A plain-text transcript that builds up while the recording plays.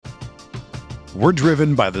We're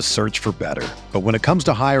driven by the search for better. But when it comes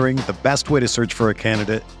to hiring, the best way to search for a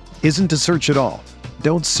candidate isn't to search at all.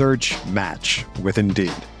 Don't search, match with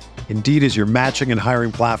Indeed. Indeed is your matching and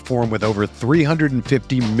hiring platform with over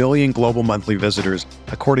 350 million global monthly visitors,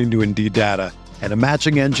 according to Indeed data, and a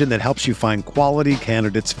matching engine that helps you find quality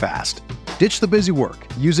candidates fast. Ditch the busy work.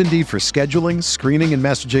 Use Indeed for scheduling, screening, and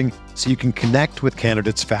messaging so you can connect with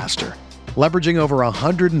candidates faster. Leveraging over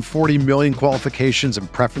 140 million qualifications and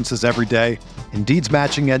preferences every day, Indeed's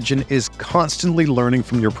matching engine is constantly learning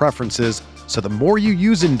from your preferences, so the more you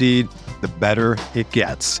use Indeed, the better it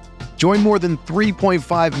gets. Join more than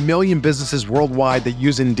 3.5 million businesses worldwide that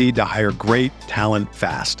use Indeed to hire great talent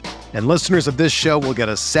fast. And listeners of this show will get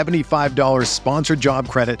a $75 sponsored job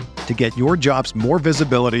credit to get your jobs more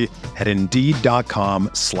visibility at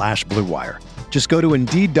Indeed.com/Blue Wire. Just go to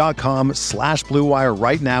Indeed.com/Blue Wire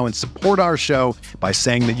right now and support our show by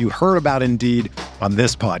saying that you heard about Indeed on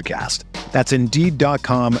this podcast. That's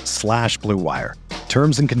Indeed.com/Blue Wire.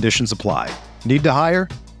 Terms and conditions apply. Need to hire?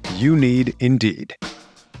 You need Indeed.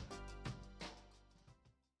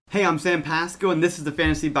 Hey, I'm Sam Pasco, and this is the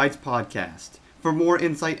Fantasy Bites podcast. For more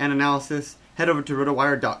insight and analysis, head over to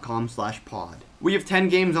rotowire.com/pod. We have 10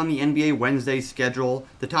 games on the NBA Wednesday schedule.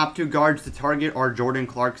 The top two guards to target are Jordan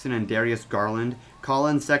Clarkson and Darius Garland.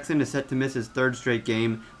 Colin Sexton is set to miss his third straight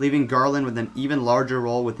game, leaving Garland with an even larger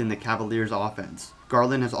role within the Cavaliers' offense.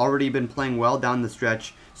 Garland has already been playing well down the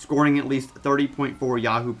stretch, scoring at least 30.4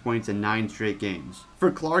 Yahoo points in 9 straight games. For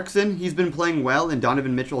Clarkson, he's been playing well in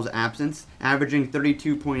Donovan Mitchell's absence, averaging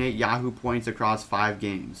 32.8 Yahoo points across 5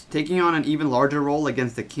 games. Taking on an even larger role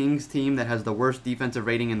against the Kings team that has the worst defensive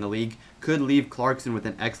rating in the league could leave Clarkson with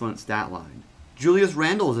an excellent stat line. Julius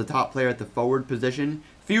Randle is a top player at the forward position.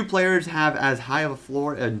 Few players have as high of a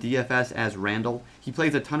floor in DFS as Randle. He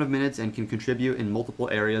plays a ton of minutes and can contribute in multiple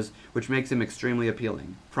areas, which makes him extremely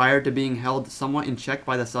appealing. Prior to being held somewhat in check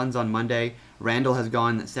by the Suns on Monday, Randle has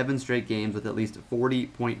gone 7 straight games with at least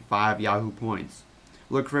 40.5 Yahoo points.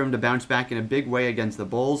 Look for him to bounce back in a big way against the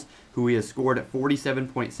Bulls, who he has scored at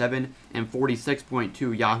 47.7 and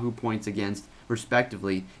 46.2 Yahoo points against,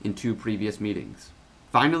 respectively, in 2 previous meetings.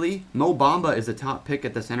 Finally, Mo Bamba is a top pick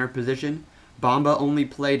at the center position. Bamba only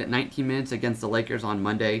played 19 minutes against the Lakers on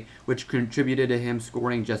Monday, which contributed to him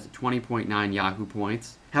scoring just 20.9 Yahoo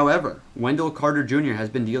points. However, Wendell Carter Jr. has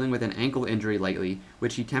been dealing with an ankle injury lately,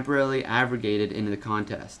 which he temporarily abrogated in the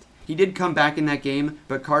contest. He did come back in that game,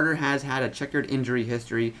 but Carter has had a checkered injury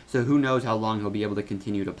history, so who knows how long he'll be able to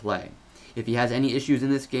continue to play. If he has any issues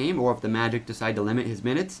in this game, or if the Magic decide to limit his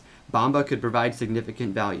minutes, Bamba could provide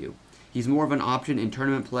significant value. He's more of an option in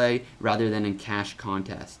tournament play rather than in cash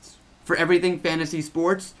contests. For everything fantasy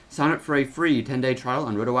sports, sign up for a free 10-day trial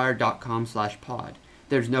on rotowire.com/pod.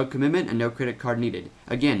 There's no commitment and no credit card needed.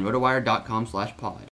 Again, rotowire.com/pod.